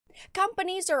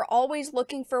Companies are always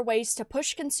looking for ways to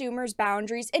push consumers'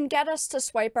 boundaries and get us to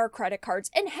swipe our credit cards.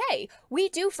 And hey, we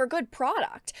do for good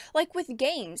product. Like with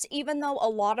games, even though a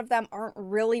lot of them aren't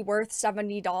really worth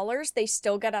 $70, they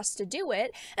still get us to do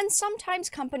it. And sometimes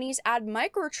companies add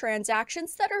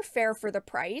microtransactions that are fair for the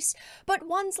price. But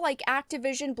ones like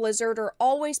Activision Blizzard are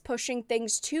always pushing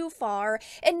things too far,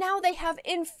 and now they have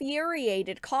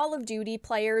infuriated Call of Duty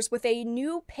players with a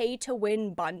new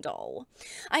pay-to-win bundle.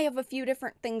 I have a few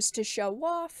different things to show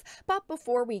off, but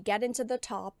before we get into the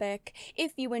topic,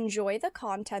 if you enjoy the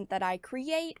content that I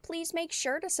create, please make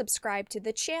sure to subscribe to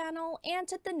the channel and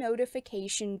hit the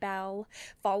notification bell.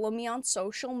 Follow me on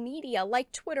social media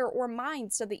like Twitter or mine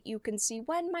so that you can see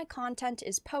when my content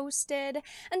is posted.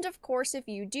 And of course, if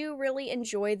you do really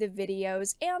enjoy the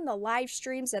videos and the live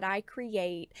streams that I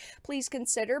create, please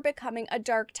consider becoming a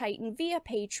Dark Titan via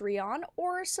Patreon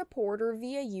or a supporter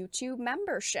via YouTube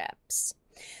memberships.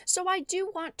 So I do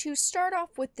want to start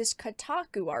off with this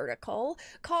Kotaku article.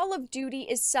 Call of Duty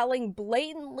is selling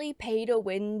blatantly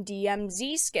pay-to-win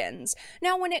DMZ skins.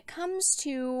 Now, when it comes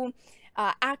to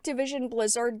Activision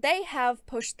Blizzard, they have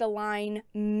pushed the line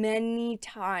many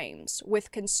times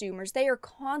with consumers. They are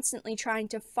constantly trying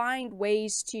to find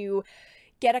ways to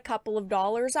get a couple of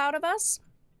dollars out of us.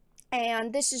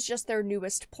 And this is just their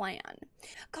newest plan.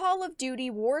 Call of Duty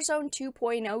Warzone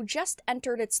 2.0 just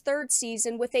entered its third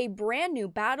season with a brand new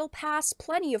battle pass,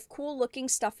 plenty of cool looking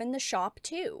stuff in the shop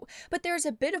too. But there's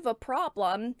a bit of a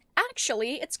problem.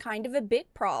 Actually, it's kind of a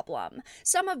big problem.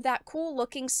 Some of that cool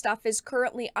looking stuff is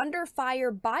currently under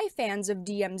fire by fans of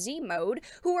DMZ mode,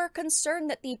 who are concerned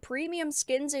that the premium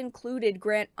skins included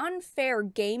grant unfair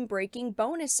game-breaking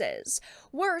bonuses.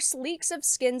 Worse, leaks of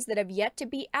skins that have yet to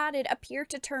be added appear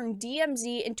to turn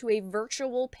DMZ into a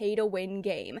virtual pay-to-win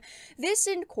game. This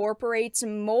incorporates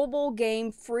mobile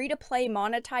game free-to-play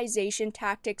monetization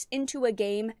tactics into a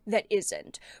game that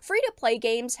isn't. Free-to-play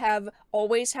games have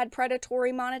always had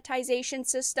predatory monetization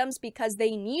systems because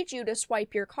they need you to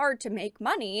swipe your card to make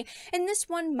money, and this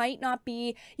one might not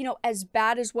be, as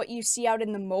bad as what you see out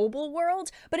in the mobile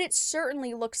world, but it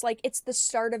certainly looks like it's the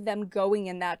start of them going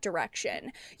in that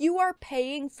direction. You are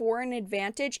paying for an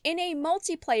advantage in a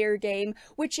multiplayer game,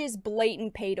 which is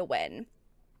blatant pay to win.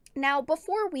 Now,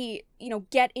 before we,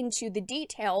 get into the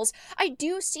details, I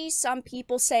do see some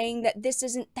people saying that this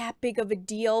isn't that big of a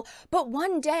deal, but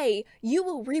one day you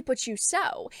will reap what you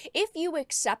sow. If you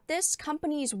accept this,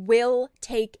 companies will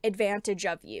take advantage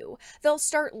of you. They'll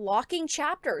start locking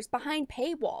chapters behind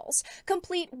paywalls,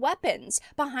 complete weapons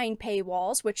behind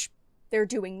paywalls, which they're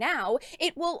doing now.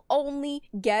 It will only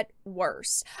get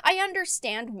worse. I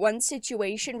understand one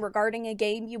situation regarding a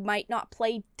game you might not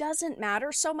play doesn't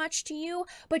matter so much to you,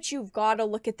 but you've got to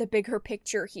look at the bigger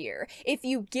picture here. If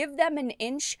you give them an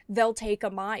inch, they'll take a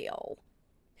mile.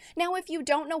 Now, if you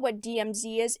don't know what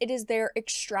DMZ is, it is their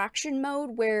extraction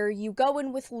mode where you go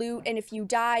in with loot, and if you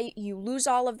die, you lose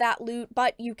all of that loot,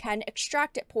 but you can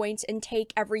extract at points and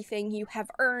take everything you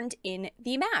have earned in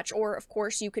the match. Or, of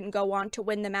course, you can go on to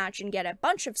win the match and get a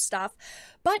bunch of stuff,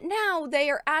 but now they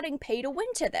are adding pay to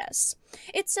win to this.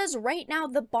 It says right now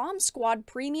the Bomb Squad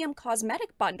Premium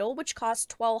Cosmetic Bundle, which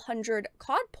costs 1,200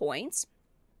 COD points,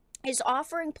 is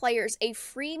offering players a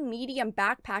free medium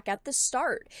backpack at the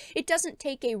start. It doesn't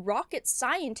take a rocket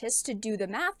scientist to do the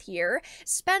math here.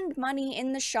 Spend money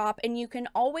in the shop and you can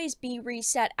always be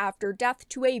reset after death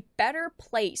to a better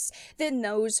place than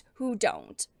those who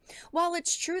don't. While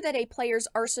it's true that a player's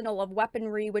arsenal of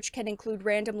weaponry, which can include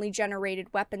randomly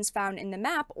generated weapons found in the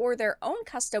map or their own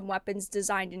custom weapons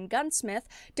designed in Gunsmith,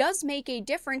 does make a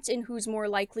difference in who's more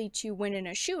likely to win in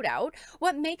a shootout,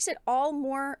 what makes it all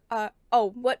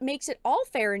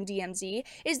fair in DMZ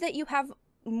is that you have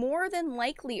more than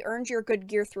likely earned your good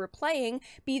gear through playing,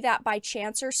 be that by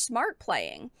chance or smart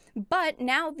playing. But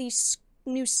now these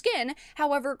new skin,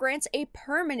 however, grants a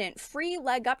permanent free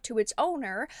leg up to its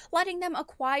owner, letting them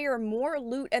acquire more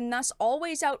loot and thus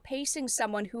always outpacing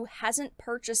someone who hasn't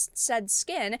purchased said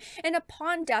skin, and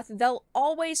upon death they'll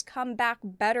always come back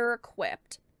better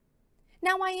equipped.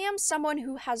 Now, I am someone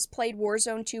who has played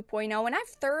Warzone 2.0, and I've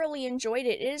thoroughly enjoyed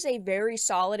it. It is a very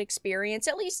solid experience,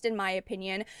 at least in my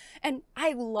opinion, and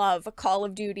I love Call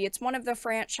of Duty. It's one of the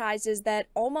franchises that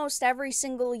almost every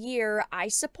single year I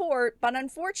support, but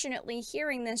unfortunately,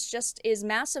 hearing this just is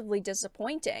massively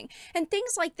disappointing. And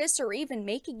things like this are even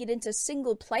making it into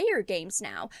single-player games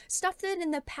now. Stuff that in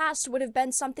the past would have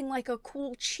been something like a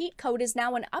cool cheat code is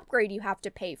now an upgrade you have to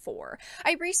pay for.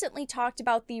 I recently talked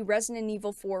about the Resident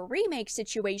Evil 4 remake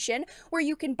situation where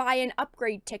you can buy an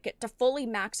upgrade ticket to fully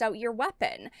max out your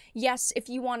weapon. Yes, if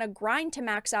you want to grind to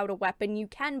max out a weapon, you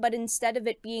can, but instead of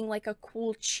it being like a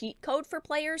cool cheat code for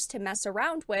players to mess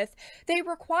around with, they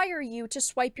require you to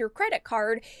swipe your credit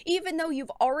card even though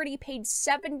you've already paid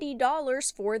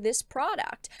 $70 for this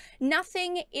product.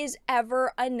 Nothing is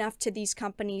ever enough to these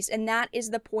companies, and that is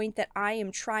the point that I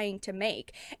am trying to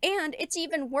make. And it's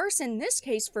even worse in this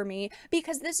case for me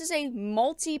because this is a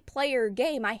multiplayer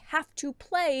game. I have to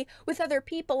play with other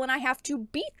people and I have to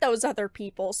beat those other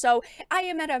people. So I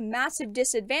am at a massive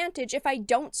disadvantage if I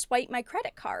don't swipe my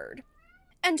credit card.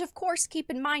 And of course, keep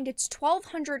in mind it's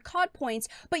 1,200 COD points,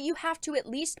 but you have to at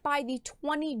least buy the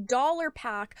 $20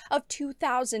 pack of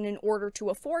 2,000 in order to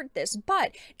afford this.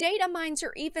 But data mines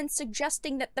are even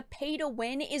suggesting that the pay to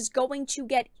win is going to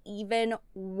get even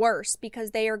worse because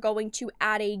they are going to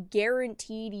add a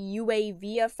guaranteed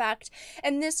UAV effect,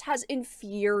 and this has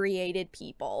infuriated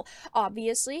people.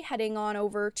 Obviously, heading on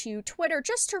over to Twitter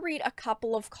just to read a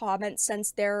couple of comments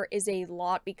since there is a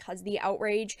lot because the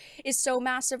outrage is so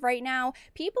massive right now.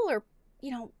 People are,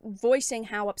 voicing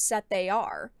how upset they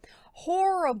are.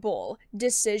 Horrible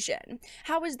decision.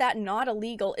 How is that not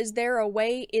illegal? Is there a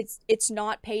way it's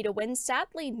not pay to win?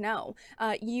 Sadly, no.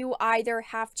 You either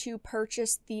have to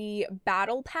purchase the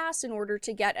battle pass in order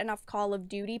to get enough Call of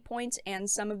Duty points and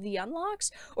some of the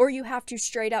unlocks, or you have to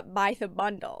straight up buy the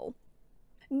bundle.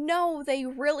 No, they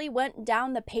really went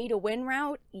down the pay to win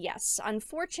route? Yes,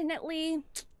 unfortunately,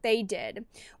 they did.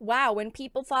 Wow, and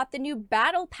people thought the new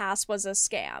battle pass was a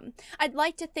scam. I'd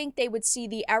like to think they would see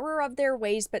the error of their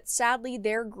ways, but sadly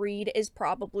their greed is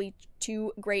probably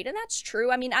too great, and that's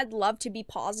true. I mean, I'd love to be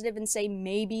positive and say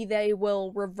maybe they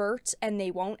will revert and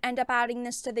they won't end up adding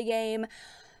this to the game.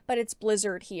 But it's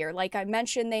Blizzard here. Like I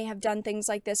mentioned, they have done things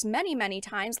like this many, many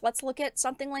times. Let's look at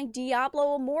something like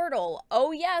Diablo Immortal.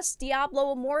 Oh yes,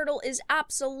 Diablo Immortal is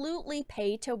absolutely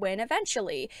pay to win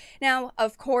eventually. Now,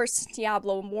 of course,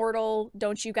 Diablo Immortal,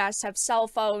 don't you guys have cell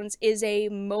phones, is a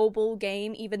mobile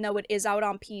game, even though it is out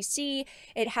on PC.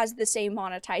 It has the same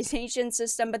monetization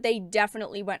system, but they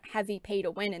definitely went heavy pay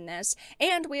to win in this.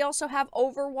 And we also have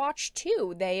Overwatch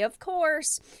 2. They, of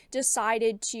course,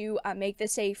 decided to make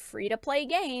this a free-to-play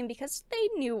game because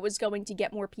they knew it was going to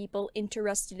get more people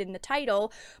interested in the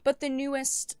title, but the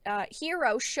newest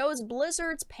hero shows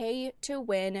Blizzard's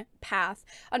pay-to-win path.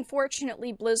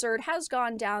 Unfortunately, Blizzard has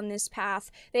gone down this path.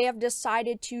 They have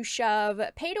decided to shove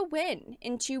pay-to-win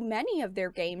into many of their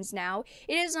games now.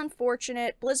 It is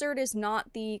unfortunate. Blizzard is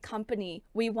not the company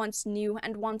we once knew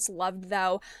and once loved,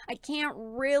 though. I can't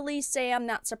really say I'm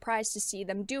not surprised to see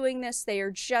them doing this. They are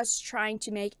just trying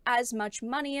to make as much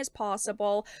money as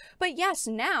possible. But yes,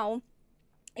 now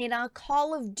in a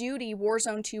Call of Duty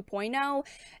Warzone 2.0,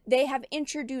 they have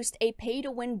introduced a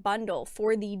pay-to-win bundle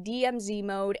for the DMZ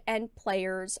mode, and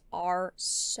players are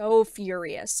so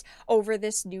furious over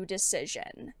this new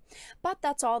decision. But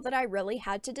that's all that I really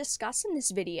had to discuss in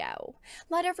this video.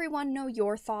 Let everyone know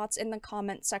your thoughts in the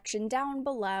comment section down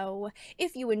below.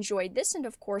 If you enjoyed this and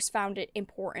of course found it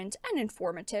important and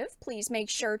informative, please make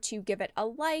sure to give it a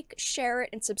like, share it,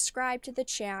 and subscribe to the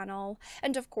channel.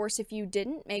 And of course, if you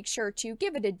didn't, make sure to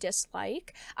give it a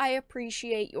dislike. I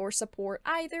appreciate your support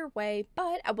either way,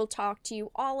 but I will talk to you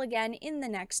all again in the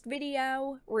next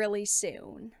video really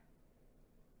soon.